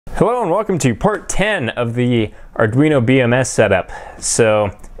Hello and welcome to part 10 of the Arduino BMS setup. So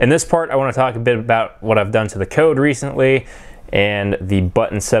in this part I want to talk a bit about what I've done to the code recently and the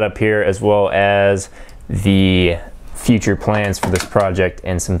button setup here, as well as the future plans for this project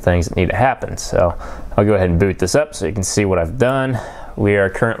and some things that need to happen. So I'll go ahead and boot this up so you can see what I've done. We are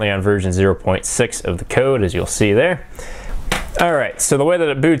currently on version 0.6 of the code, as you'll see there. Alright, so the way that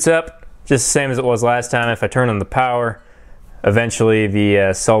it boots up, just the same as it was last time. If I turn on the power, eventually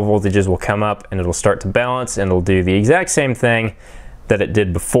the cell voltages will come up and it'll start to balance and it'll do the exact same thing that it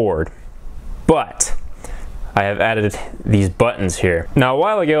did before. But I have added these buttons here. Now a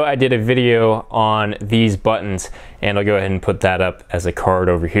while ago I did a video on these buttons and I'll go ahead and put that up as a card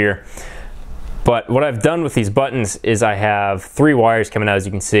over here. But what I've done with these buttons is I have 3 wires coming out, as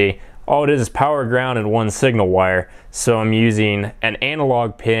you can see. All it is power, ground, and 1 signal wire. So I'm using an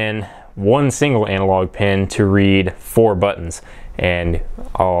analog pin, 1 single analog pin, to read 4 buttons. And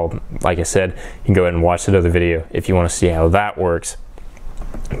like I said, you can go ahead and watch the other video if you want to see how that works.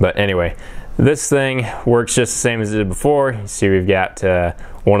 But anyway, this thing works just the same as it did before. You see we've got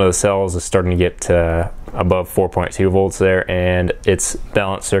one of the cells is starting to get above 4.2 volts there, and its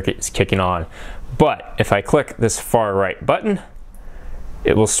balance circuit is kicking on. But if I click this far right button,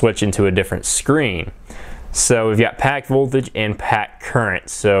 it will switch into a different screen. So we've got pack voltage and pack current.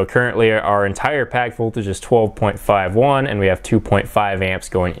 So currently our entire pack voltage is 12.51 and we have 2.5 amps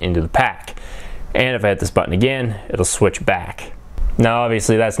going into the pack. And if I hit this button again, it'll switch back. Now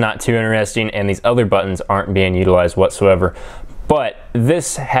obviously that's not too interesting and these other buttons aren't being utilized whatsoever. But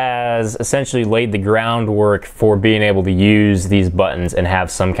this has essentially laid the groundwork for being able to use these buttons and have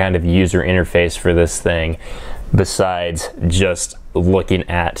some kind of user interface for this thing, besides just looking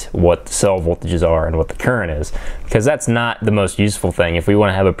at what the cell voltages are and what the current is, because that's not the most useful thing. If we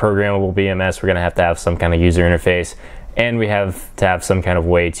want to have a programmable BMS, we're going to have some kind of user interface, and we have to have some kind of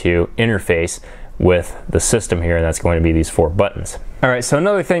way to interface with the system here, and that's going to be these 4 buttons. Alright, so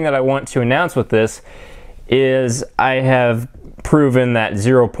another thing that I want to announce with this is I have proven that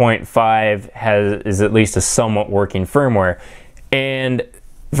 0.5 is at least a somewhat working firmware, and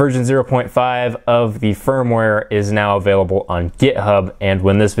version 0.5 of the firmware is now available on GitHub, and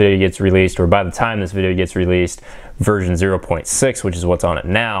when this video gets released, or by the time this video gets released, version 0.6, which is what's on it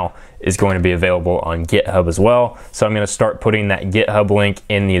now, is going to be available on GitHub as well. So I'm going to start putting that GitHub link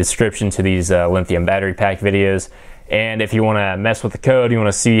in the description to these lithium battery pack videos. And if you want to mess with the code, you want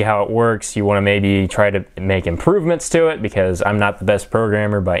to see how it works, you want to maybe try to make improvements to it, because I'm not the best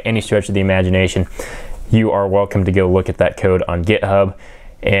programmer by any stretch of the imagination, you are welcome to go look at that code on GitHub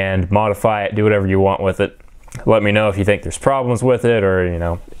and modify it, do whatever you want with it. Let me know if you think there's problems with it,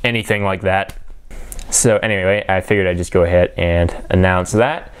 or anything like that. So anyway, I figured I'd just go ahead and announce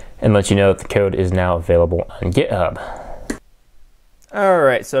that and let you know that the code is now available on GitHub.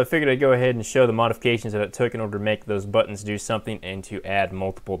 Alright, so I figured I'd go ahead and show the modifications that it took in order to make those buttons do something and to add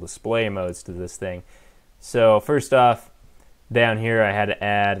multiple display modes to this thing. So first off, down here I had to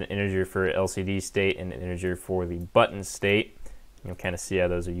add an integer for LCD state and an integer for the button state. You'll kind of see how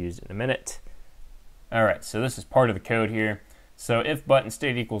those are used in a minute. Alright, so this is part of the code here. So if button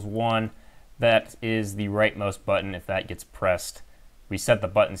state equals 1, that is the rightmost button. If that gets pressed, we set the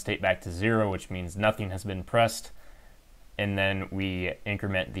button state back to 0, which means nothing has been pressed. And then we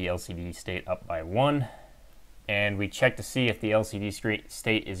increment the LCD state up by 1. And we check to see if the LCD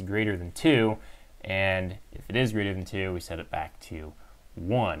state is greater than 2. And if it is greater than 2, we set it back to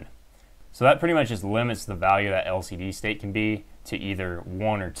 1. So that pretty much just limits the value that LCD state can be to either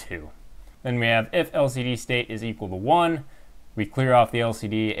 1 or 2. Then we have if LCD state is equal to 1, we clear off the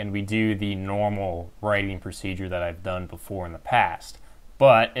LCD and we do the normal writing procedure that I've done before in the past.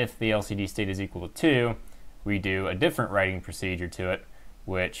 But if the LCD state is equal to 2, we do a different writing procedure to it,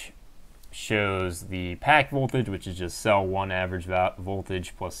 which shows the pack voltage, which is just cell 1 average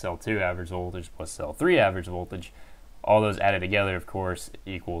voltage plus cell 2 average voltage plus cell 3 average voltage. All those added together, of course,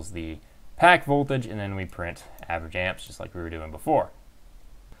 equals the pack voltage, and then we print average amps just like we were doing before.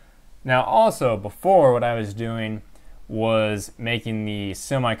 Now also, before, what I was doing was making the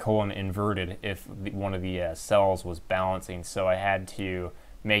semicolon inverted if one of the cells was balancing, so I had to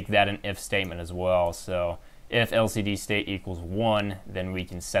make that an if statement as well. So if LCD state equals 1, then we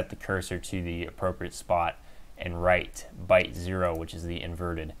can set the cursor to the appropriate spot and write byte 0, which is the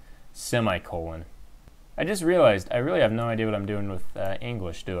inverted semicolon. I just realized I really have no idea what I'm doing with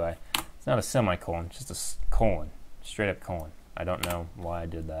English, do I? It's not a semicolon, it's just a colon, straight up colon. I don't know why I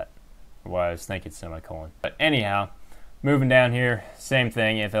did that, or why I was thinking semicolon. But anyhow, moving down here, same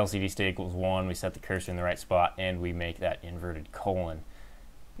thing. If LCD state equals 1, we set the cursor in the right spot and we make that inverted colon.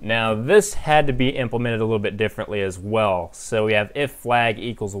 Now this had to be implemented a little bit differently as well. So we have if flag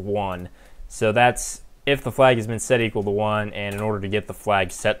equals 1. So that's if the flag has been set equal to 1, and in order to get the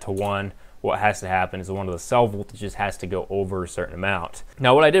flag set to 1, what has to happen is one of the cell voltages has to go over a certain amount.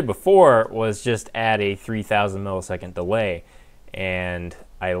 Now what I did before was just add a 3000 millisecond delay, and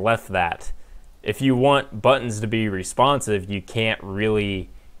I left that. If you want buttons to be responsive, you can't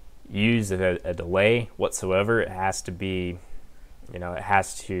really use a delay whatsoever. It has to be, it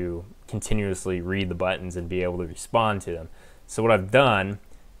has to continuously read the buttons and be able to respond to them. So what I've done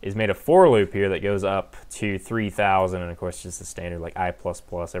is made a for loop here that goes up to 3000, and of course just the standard like I++.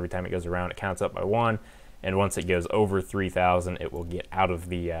 Every time it goes around it counts up by 1, and once it goes over 3000 it will get out of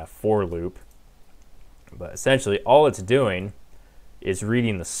the for loop. But essentially all it's doing is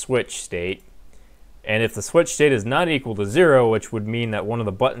reading the switch state, and if the switch state is not equal to 0, which would mean that one of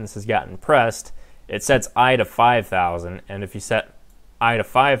the buttons has gotten pressed, it sets I to 5000, and if you set I to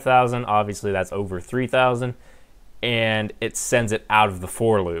 5000, obviously that's over 3000, and it sends it out of the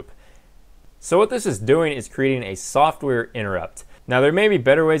for loop. So what this is doing is creating a software interrupt. Now there may be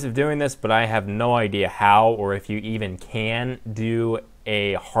better ways of doing this, but I have no idea how, or if you even can do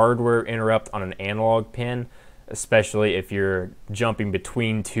a hardware interrupt on an analog pin, especially if you're jumping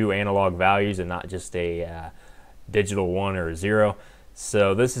between two analog values and not just a digital 1 or a 0.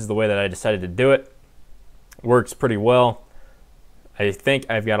 So this is the way that I decided to do it. Works pretty well. I think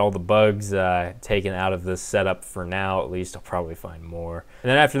I've got all the bugs taken out of this setup for now. At least I'll probably find more. And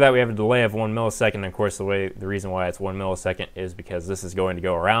then after that we have a delay of 1 millisecond. And of course the reason why it's 1 millisecond is because this is going to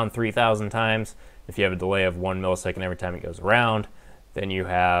go around 3000 times. If you have a delay of 1 millisecond every time it goes around, then you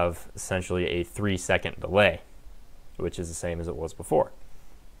have essentially a 3-second delay, which is the same as it was before.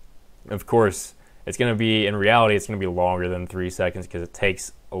 Of course, it's going to be, in reality, it's going to be longer than 3 seconds because it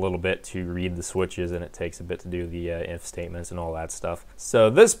takes a little bit to read the switches and it takes a bit to do the if statements and all that stuff. So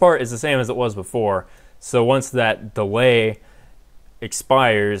this part is the same as it was before. So once that delay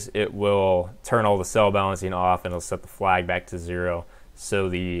expires, it will turn all the cell balancing off and it'll set the flag back to 0 so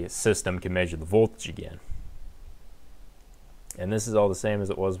the system can measure the voltage again. And this is all the same as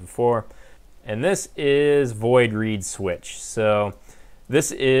it was before. And this is void read switch. So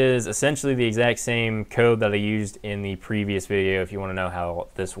this is essentially the exact same code that I used in the previous video. If you want to know how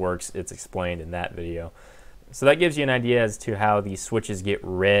this works, it's explained in that video. So that gives you an idea as to how the switches get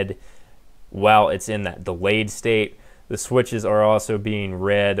read while it's in that delayed state. The switches are also being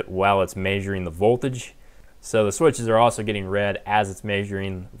read while it's measuring the voltage. So the switches are also getting read as it's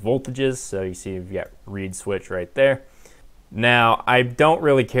measuring voltages. So you see you've got read switch right there. Now, I don't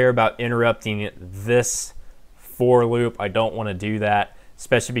really care about interrupting this for loop. I don't want to do that,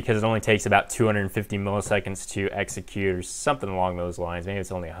 especially because it only takes about 250 milliseconds to execute or something along those lines. Maybe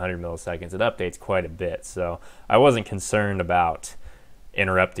it's only 100 milliseconds. It updates quite a bit, so I wasn't concerned about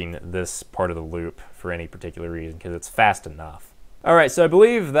interrupting this part of the loop for any particular reason because it's fast enough. All right, so I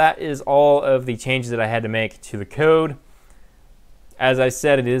believe that is all of the changes that I had to make to the code. As I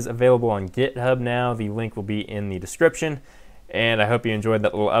said, it is available on GitHub now. The link will be in the description. And I hope you enjoyed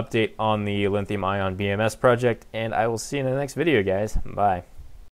that little update on the lithium-ion BMS project, and I will see you in the next video, guys. Bye.